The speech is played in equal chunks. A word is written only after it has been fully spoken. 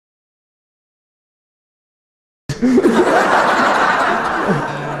I'm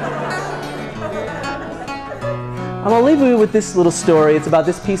gonna leave you with this little story. It's about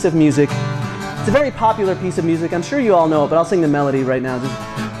this piece of music. It's a very popular piece of music. I'm sure you all know it, but I'll sing the melody right now. Just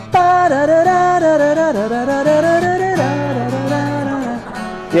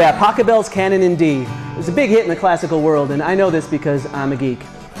yeah, Pachelbel's Canon in D. It was a big hit in the classical world, and I know this because I'm a geek.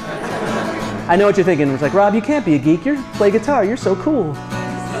 I know what you're thinking. It's like, Rob, you can't be a geek. You play guitar. You're so cool.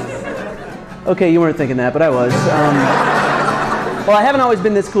 Okay, you weren't thinking that, but I was. Well, I haven't always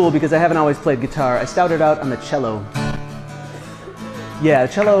been this cool because I haven't always played guitar. I started out on the cello. Yeah,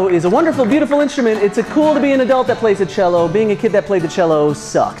 cello is a wonderful, beautiful instrument. It's cool to be an adult that plays the cello. Being a kid that played the cello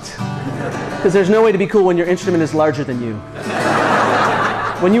sucked. Because there's no way to be cool when your instrument is larger than you.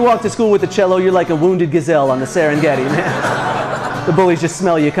 When you walk to school with the cello, you're like a wounded gazelle on the Serengeti, man. The bullies just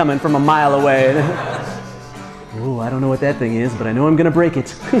smell you coming from a mile away. Ooh, I don't know what that thing is, but I know I'm gonna break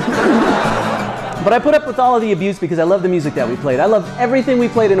it. But I put up with all of the abuse because I love the music that we played. I loved everything we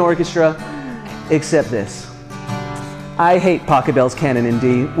played in orchestra, except this. I hate Pachelbel's Canon in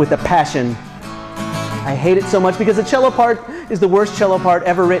D with a passion. I hate it so much because the cello part is the worst cello part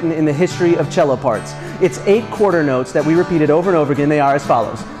ever written in the history of cello parts. It's 8 quarter notes that we repeated over and over again. They are as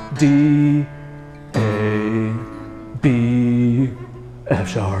follows. D, A, B, F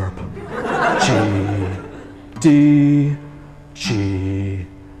sharp, G, D, G,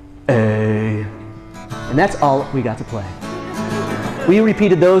 A. And that's all we got to play. We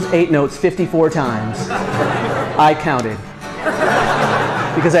repeated those 8 notes 54 times. I counted.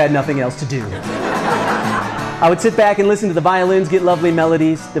 Because I had nothing else to do. I would sit back and listen to the violins get lovely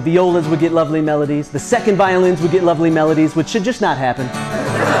melodies, the violas would get lovely melodies, the second violins would get lovely melodies, which should just not happen.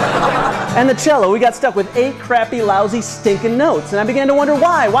 And the cello, we got stuck with 8 crappy, lousy, stinking notes. And I began to wonder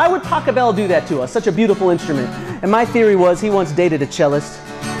why. Why would Pachelbel do that to us? Such a beautiful instrument. And my theory was he once dated a cellist.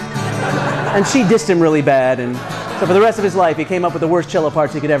 And she dissed him really bad, and so for the rest of his life he came up with the worst cello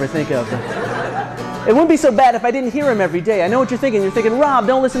parts he could ever think of. It wouldn't be so bad if I didn't hear him every day. I know what you're thinking. You're thinking, Rob,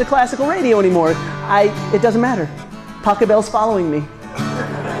 don't listen to classical radio anymore. It doesn't matter. Pachelbel's following me.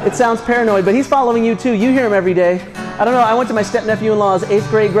 It sounds paranoid, but he's following you too. You hear him every day. I don't know, I went to my step-nephew-in-law's 8th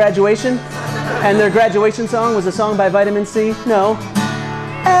grade graduation, and their graduation song was a song by Vitamin C. No.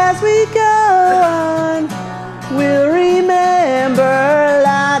 As we go on, we'll remember,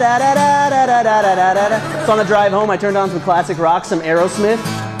 la da da da da da da da da da. So on the drive home, I turned on some classic rock, some Aerosmith.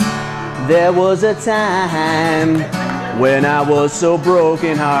 There was a time when I was so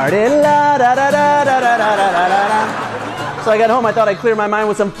broken-hearted, la da da da da da da da da da. So I got home, I thought I'd clear my mind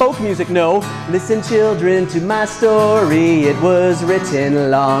with some folk music. No. Listen, children, to my story. It was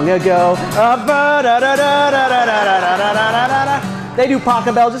written long ago. They do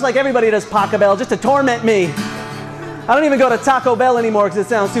Pachelbel just like everybody does Pachelbel, just to torment me. I don't even go to Taco Bell anymore because it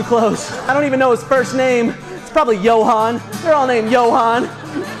sounds too close. I don't even know his first name. It's probably Johann. They're all named Johann.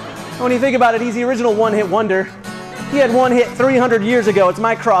 When you think about it, he's the original one-hit wonder. He had one hit 300 years ago. It's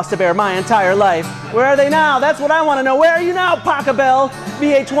my cross to bear my entire life. Where are they now? That's what I want to know. Where are you now, Pachelbel?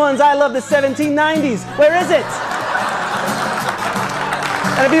 VH1's I Love the 1790s. Where is it?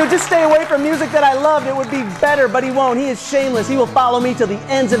 And if he would just stay away from music that I loved, it would be better, but he won't. He is shameless. He will follow me to the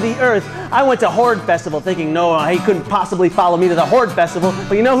ends of the earth. I went to Horde Festival thinking, no, he couldn't possibly follow me to the Horde Festival.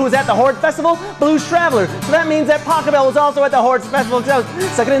 But you know who was at the Horde Festival? Blues Traveler. So that means that Pachelbel was also at the Horde Festival. Because I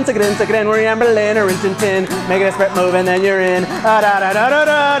was, suck it in, we're in Berlin or in Tin. Make a desperate move and then you're in. So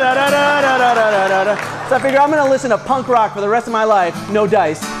I figure I'm going to listen to punk rock for the rest of my life. No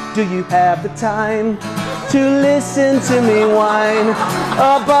dice. Do you have the time to listen to me whine?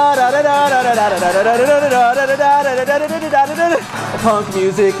 Punk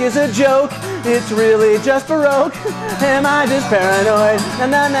music is a joke. It's really just baroque. Am I just paranoid?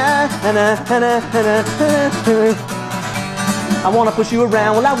 I wanna push you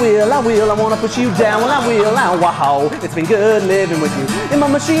around, well I will. I wanna push you down, well I will. Wow, it's been good living with you. And my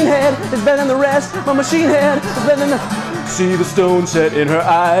machine head is better than the rest. My machine head is better than the... See the stone set in her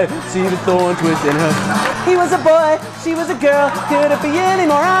eye, see the thorn twist in her. He was a boy, she was a girl. Could it be any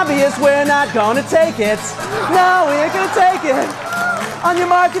more obvious? We're not gonna take it. No, we ain't gonna take it. On your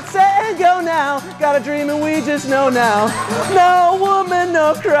mark, get set and go now. Got a dream and we just know now. No woman,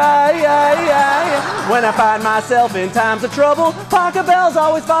 no cry. When I find myself in times of trouble, Pachelbel's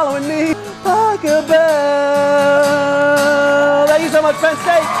always following me. Pachelbel. Thank you so much, Penn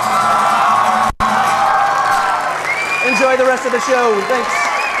State. Enjoy the rest of the show. Thanks.